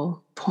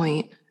beautiful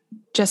point.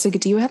 Jessica,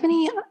 do you have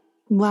any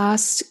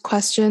last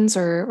questions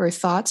or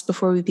thoughts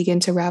before we begin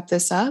to wrap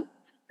this up?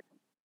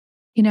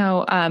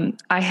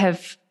 I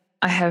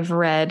have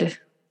read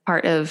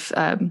part of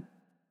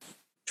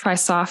Try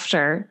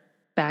Softer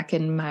back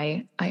in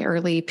my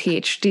early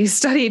PhD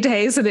study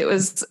days, and it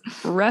was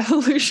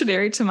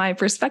revolutionary to my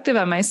perspective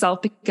on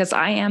myself, because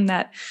I am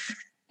that,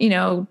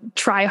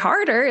 try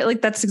harder.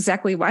 Like, that's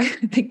exactly why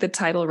I think the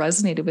title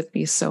resonated with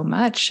me so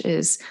much,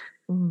 is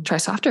try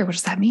softer. What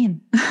does that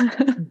mean?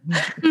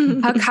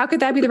 How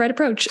could that be the right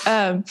approach?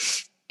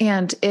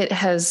 And it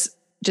has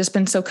just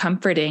been so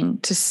comforting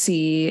to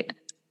see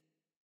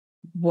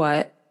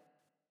what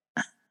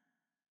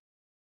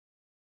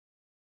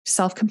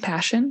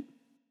self-compassion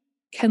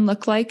can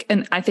look like.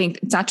 And I think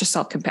it's not just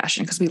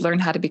self-compassion, because we learn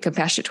how to be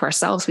compassionate to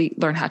ourselves. We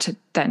learn how to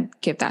then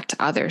give that to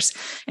others.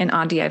 And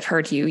Aundi, I've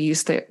heard you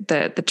use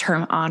the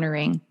term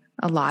honoring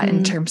a lot,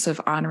 in terms of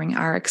honoring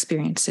our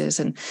experiences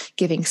and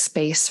giving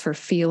space for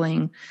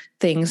feeling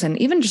things. And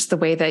even just the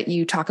way that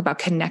you talk about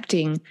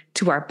connecting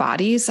to our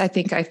bodies. I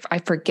think I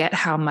forget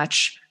how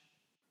much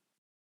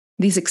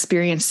these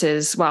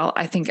experiences, while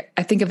I think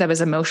of them as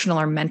emotional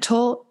or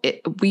mental,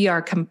 we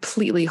are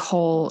completely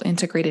whole,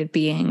 integrated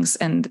beings,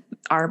 and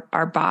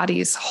our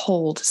bodies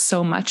hold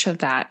so much of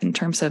that in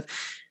terms of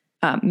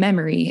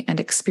memory and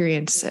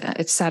experience,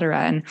 et cetera.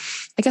 And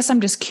I guess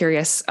I'm just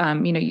curious,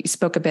 you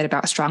spoke a bit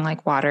about Strong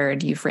Like Water,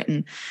 and you've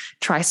written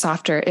Try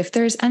Softer. If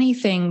there's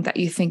anything that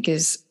you think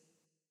is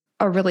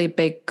a really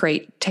big,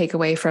 great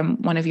takeaway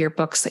from one of your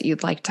books that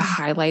you'd like to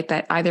highlight,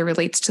 that either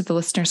relates to the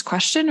listener's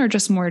question or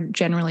just more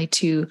generally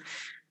to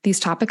these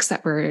topics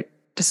that we're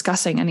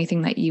discussing,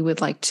 anything that you would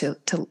like to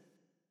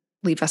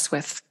leave us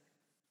with?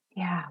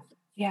 Yeah.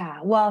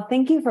 Well,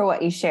 thank you for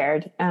what you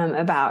shared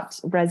about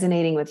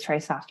resonating with Try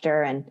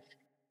Softer. And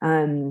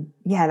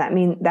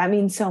that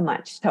means so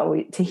much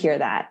to hear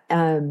that.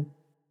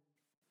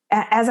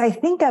 As I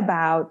think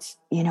about,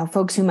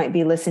 folks who might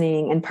be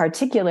listening, and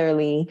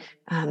particularly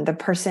the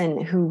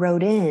person who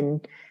wrote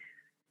in,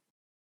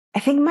 I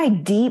think my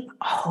deep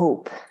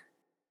hope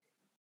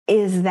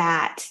is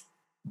that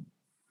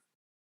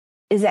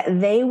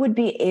they would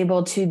be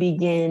able to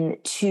begin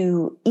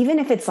to, even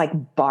if it's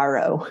like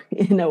borrow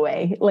in a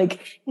way,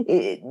 like,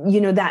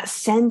 that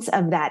sense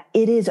of that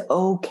it is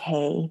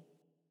okay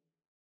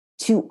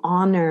to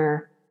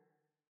honor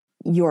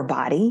your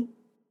body,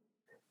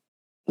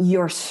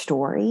 your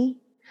story,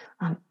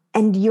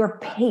 and your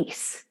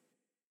pace.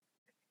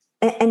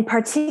 And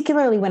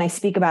particularly when I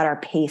speak about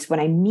our pace, what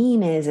I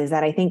mean is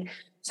that I think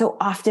so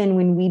often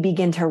when we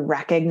begin to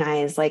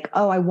recognize, like,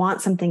 oh, I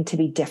want something to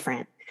be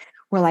different,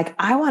 we're like,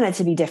 I want it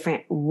to be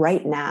different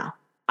right now.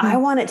 I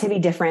want it to be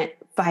different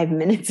 5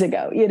 minutes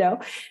ago,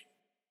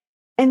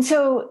 And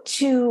so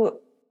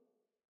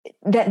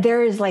that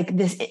there is like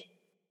this,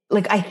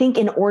 like, I think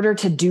in order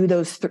to do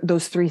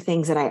those three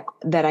things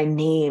that I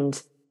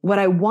named, what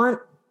I want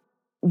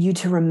you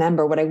to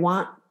remember, what I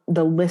want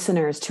the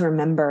listeners to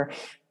remember,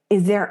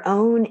 is their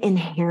own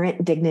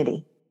inherent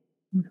dignity,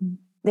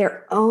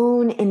 their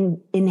own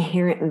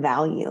inherent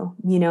value,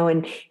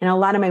 and in a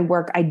lot of my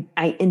work,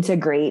 I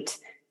integrate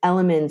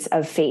elements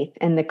of faith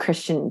and the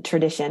Christian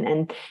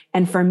tradition.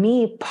 And for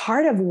me,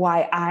 part of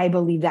why I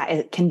believe that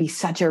it can be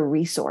such a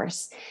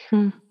resource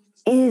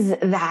is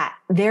that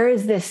there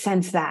is this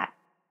sense that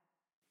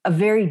a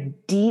very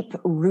deep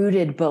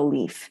rooted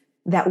belief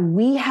that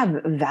we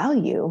have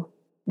value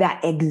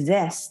that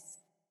exists,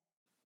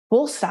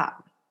 full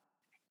stop.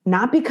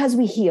 Not because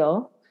we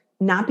heal,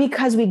 not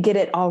because we get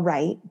it all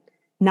right,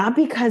 not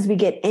because we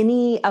get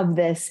any of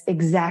this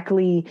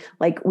exactly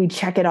like we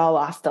check it all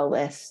off the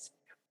list,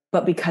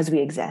 but because we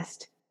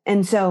exist.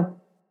 And so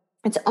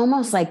it's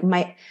almost like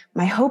my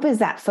hope is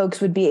that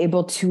folks would be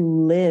able to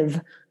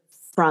live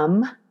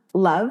from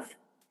love,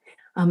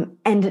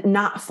 and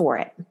not for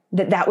it.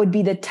 That would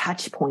be the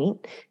touch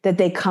point that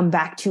they come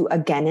back to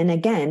again and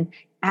again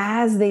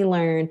as they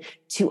learn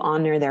to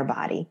honor their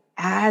body,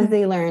 as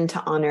they learn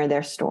to honor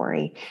their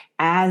story,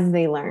 as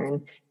they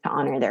learn to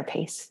honor their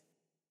pace.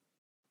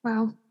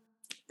 Wow.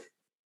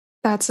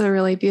 That's a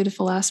really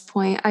beautiful last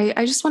point.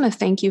 I just want to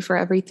thank you for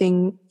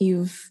everything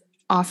you've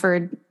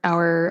offered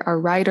our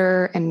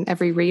writer and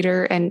every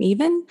reader, and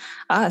even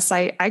us.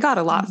 I got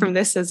a lot from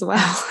this as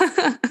well.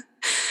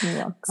 You're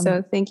welcome.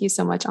 So thank you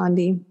so much,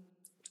 Aundi.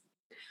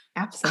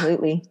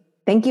 Absolutely.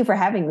 Thank you for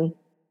having me.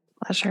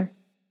 Pleasure.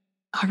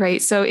 All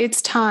right. So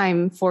it's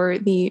time for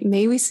the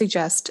May We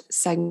Suggest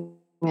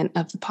segment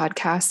of the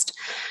podcast,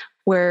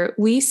 where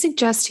we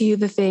suggest to you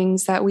the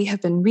things that we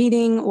have been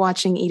reading,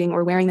 watching, eating,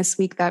 or wearing this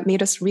week that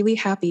made us really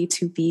happy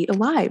to be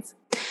alive.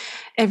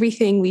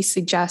 Everything we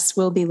suggest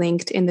will be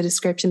linked in the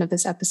description of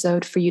this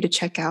episode for you to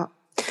check out.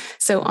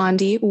 So,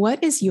 Aundi,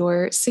 what is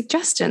your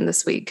suggestion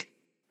this week?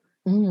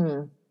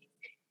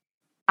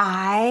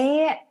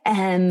 I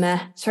am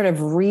sort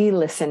of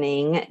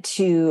re-listening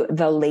to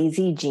The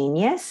Lazy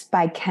Genius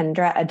by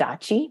Kendra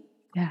Adachi.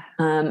 Yeah.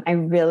 I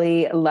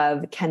really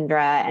love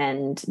Kendra,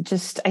 and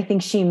just, I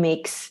think she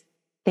makes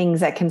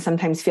things that can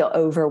sometimes feel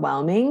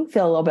overwhelming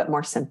feel a little bit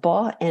more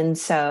simple. And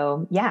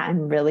so,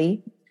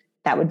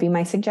 that would be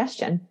my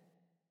suggestion.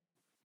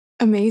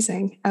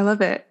 Amazing. I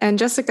love it. And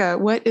Jessica,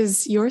 what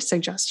is your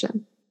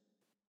suggestion?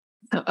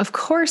 So of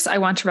course, I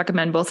want to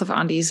recommend both of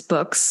Aundi's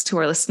books to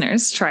our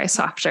listeners, Try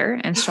Softer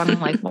and Strong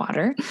Like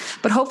Water.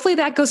 But hopefully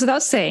that goes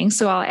without saying.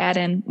 So I'll add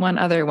in one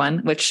other one,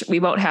 which we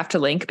won't have to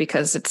link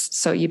because it's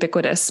so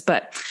ubiquitous.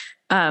 But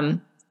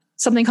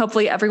something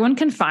hopefully everyone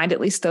can find, at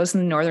least those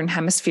in the Northern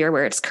Hemisphere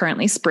where it's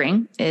currently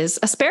spring, is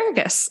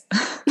asparagus.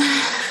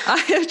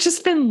 I have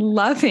just been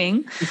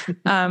loving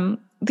the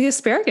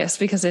asparagus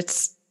because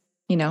it's,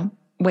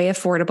 way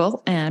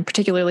affordable and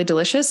particularly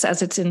delicious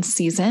as it's in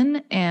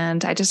season.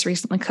 And I just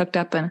recently cooked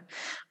up a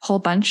whole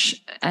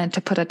bunch and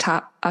to put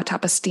atop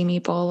a steamy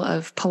bowl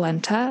of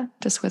polenta,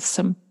 just with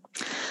some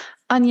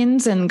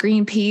onions and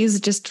green peas.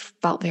 It just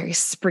felt very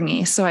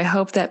springy. So I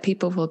hope that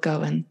people will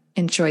go and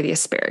enjoy the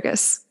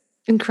asparagus.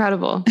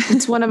 Incredible.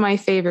 It's one of my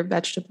favorite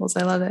vegetables.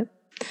 I love it.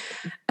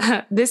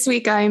 This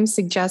week, I'm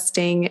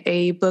suggesting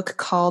a book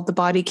called The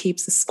Body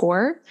Keeps the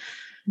Score.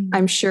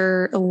 I'm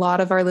sure a lot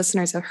of our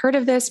listeners have heard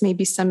of this.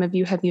 Maybe some of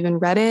you have even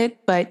read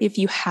it, but if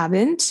you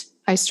haven't,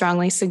 I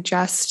strongly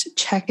suggest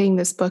checking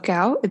this book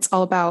out. It's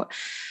all about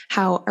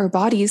how our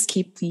bodies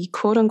keep the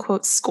quote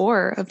unquote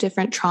score of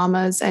different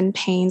traumas and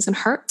pains and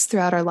hurts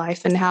throughout our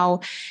life, and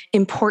how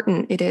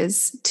important it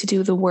is to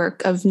do the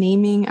work of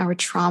naming our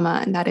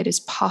trauma and that it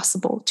is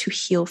possible to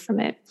heal from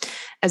it,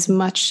 as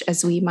much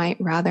as we might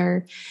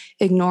rather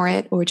ignore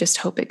it or just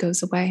hope it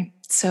goes away.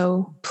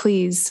 So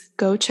please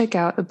go check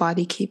out The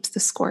Body Keeps the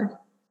Score.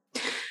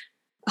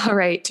 All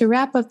right, to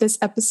wrap up this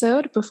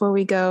episode, before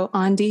we go,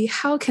 Aundi,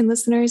 how can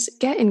listeners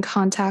get in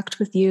contact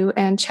with you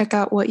and check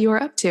out what you are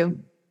up to?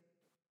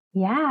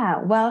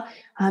 Yeah, well,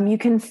 you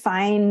can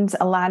find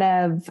a lot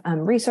of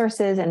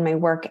resources and my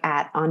work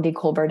at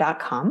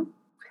aundi.kolber.com.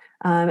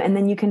 And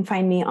then you can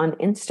find me on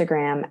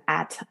Instagram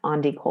at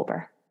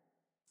aundi.kolber.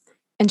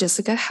 And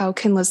Jessica, how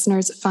can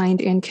listeners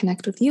find and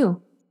connect with you?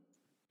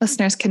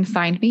 Listeners can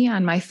find me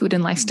on my food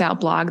and lifestyle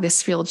blog,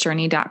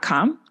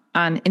 thisrealjourney.com,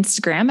 on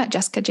Instagram at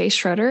Jessica J.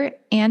 Schroeder,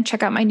 and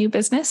check out my new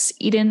business,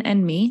 Eden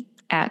and Me,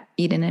 at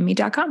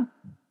edenandme.com.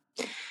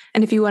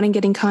 And if you want to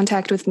get in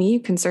contact with me,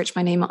 you can search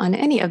my name on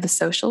any of the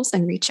socials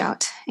and reach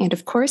out. And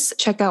of course,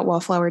 check out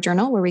Wallflower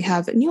Journal, where we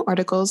have new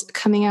articles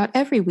coming out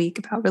every week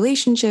about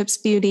relationships,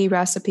 beauty,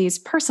 recipes,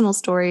 personal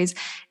stories,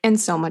 and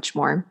so much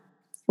more.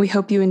 We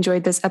hope you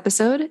enjoyed this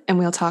episode, and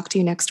we'll talk to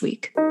you next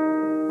week.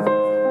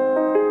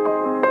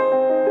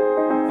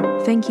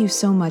 Thank you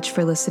so much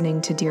for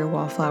listening to Dear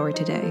Wallflower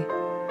today.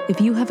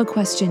 If you have a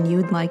question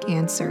you'd like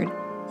answered,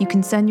 you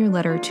can send your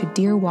letter to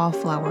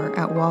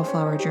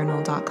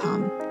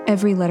dearwallflower@wallflowerjournal.com.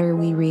 Every letter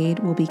we read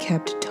will be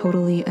kept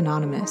totally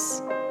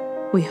anonymous.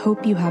 We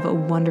hope you have a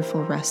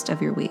wonderful rest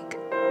of your week.